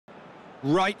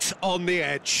Right on the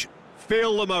edge.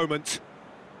 Feel the moment.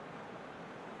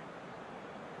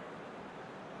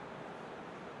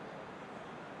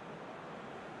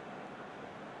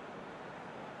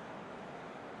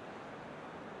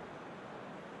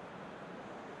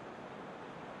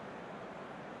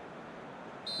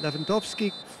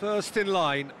 Lewandowski first in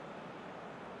line.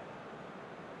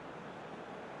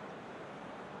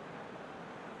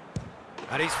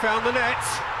 And he's found the net.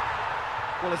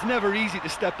 Well, it's never easy to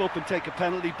step up and take a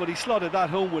penalty, but he slotted that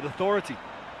home with authority.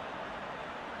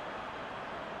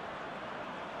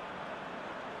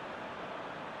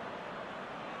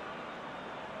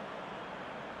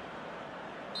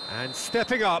 And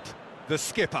stepping up, the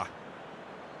skipper.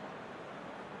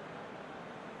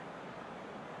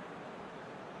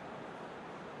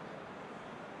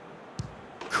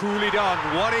 Coolly done,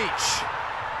 one each.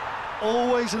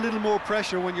 Always a little more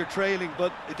pressure when you're trailing,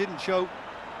 but it didn't show.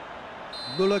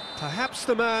 Muller, perhaps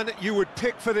the man you would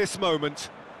pick for this moment.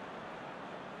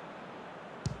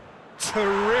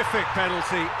 Terrific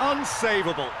penalty,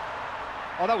 unsavable.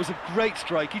 Oh, that was a great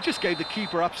strike. He just gave the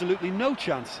keeper absolutely no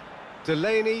chance.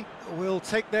 Delaney will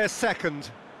take their second.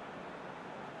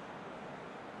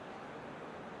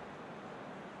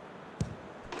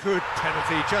 Good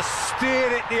penalty, just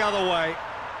steered it the other way.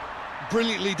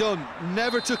 Brilliantly done.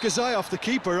 Never took his eye off the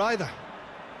keeper either.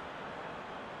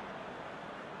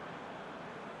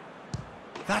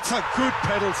 That's a good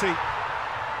penalty.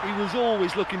 He was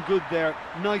always looking good there.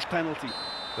 Nice penalty.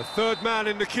 The third man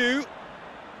in the queue.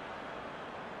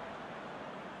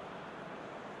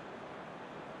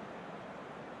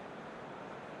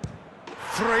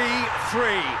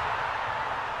 Three.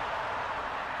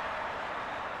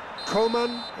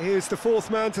 Coman is the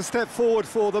fourth man to step forward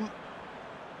for them.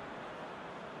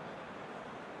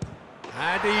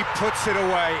 And he puts it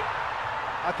away.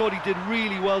 I thought he did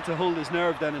really well to hold his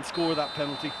nerve then and score that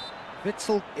penalty.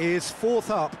 Witsel is fourth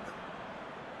up.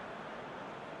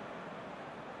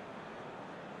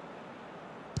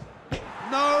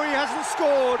 No, he hasn't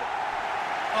scored.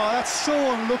 Oh, that's so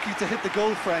unlucky to hit the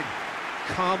goal frame.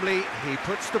 Calmly, he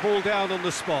puts the ball down on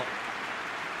the spot.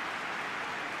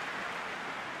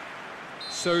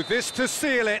 So this to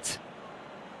seal it.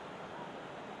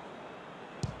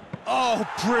 Oh,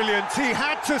 brilliant. He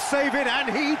had to save it, and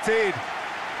he did.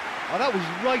 Oh, that was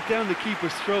right down the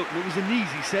keeper's throat, and it was an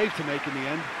easy save to make in the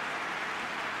end.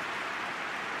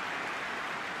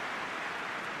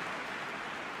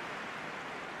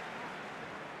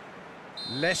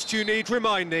 Lest you need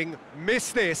reminding,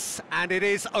 miss this, and it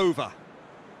is over.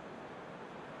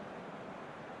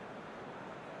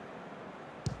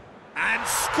 And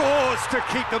scores to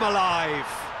keep them alive.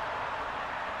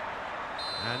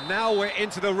 And now we're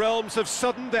into the realms of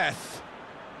sudden death.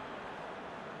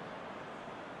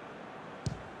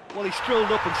 Well, he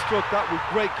strolled up and struck that with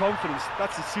great confidence.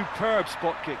 That's a superb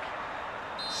spot kick.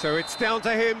 So it's down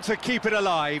to him to keep it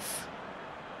alive.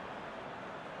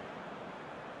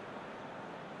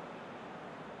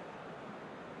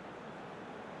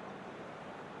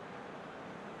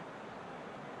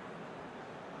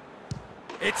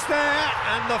 It's there,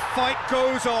 and the fight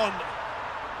goes on.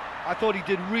 I thought he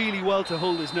did really well to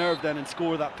hold his nerve then and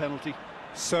score that penalty.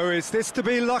 So is this to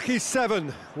be lucky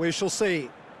 7? We shall see.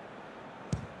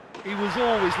 He was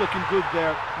always looking good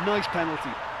there. Nice penalty.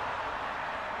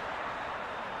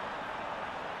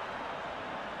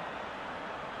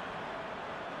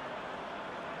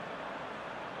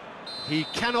 He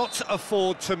cannot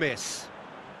afford to miss.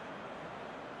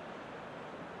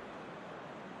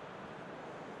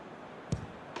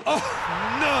 Oh,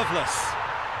 nerveless.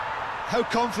 How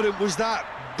confident was that?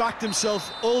 Backed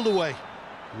himself all the way.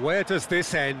 Where does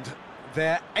this end?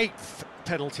 Their 8th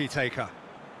penalty taker.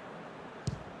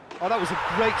 Oh, that was a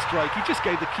great strike. He just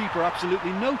gave the keeper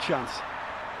absolutely no chance.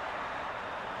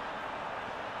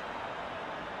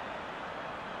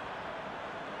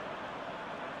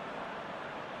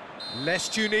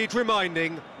 Lest you need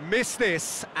reminding, miss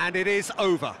this, and it is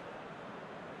over.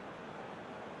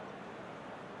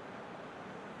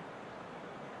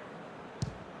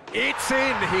 It's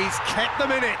in, he's kept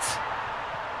them in it.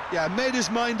 Yeah, made his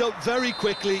mind up very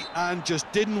quickly and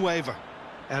just didn't waver.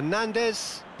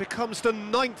 Hernandez becomes the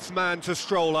 9th man to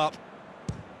stroll up.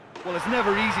 Well, it's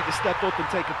never easy to step up and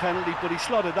take a penalty, but he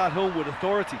slotted that home with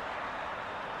authority.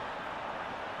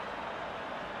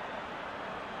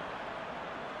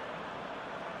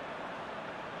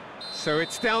 So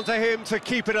it's down to him to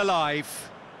keep it alive.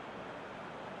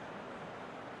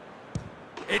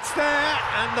 It's there,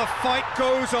 and the fight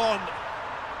goes on.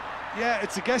 Yeah,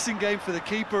 it's a guessing game for the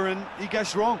keeper, and he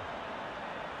guessed wrong.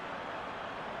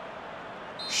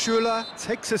 Schuler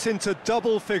takes us into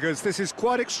double figures. This is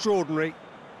quite extraordinary.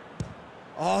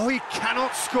 Oh, he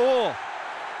cannot score.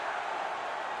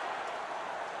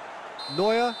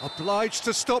 Neuer obliged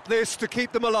to stop this to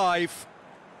keep them alive.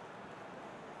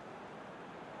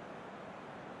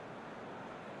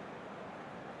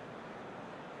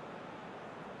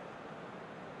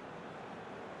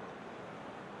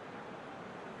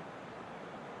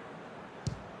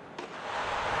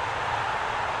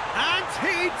 And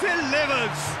he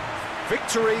delivers!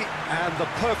 Victory and the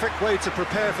perfect way to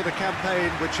prepare for the campaign,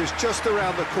 which is just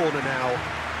around the corner now.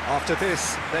 After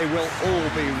this, they will all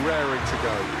be raring to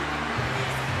go.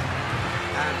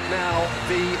 And now,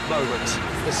 the moment.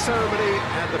 The ceremony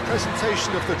and the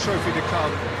presentation of the trophy to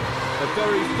come. The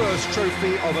very first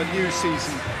trophy of a new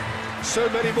season. So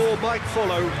many more might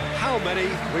follow. How many,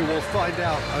 we will find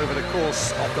out over the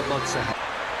course of the months ahead.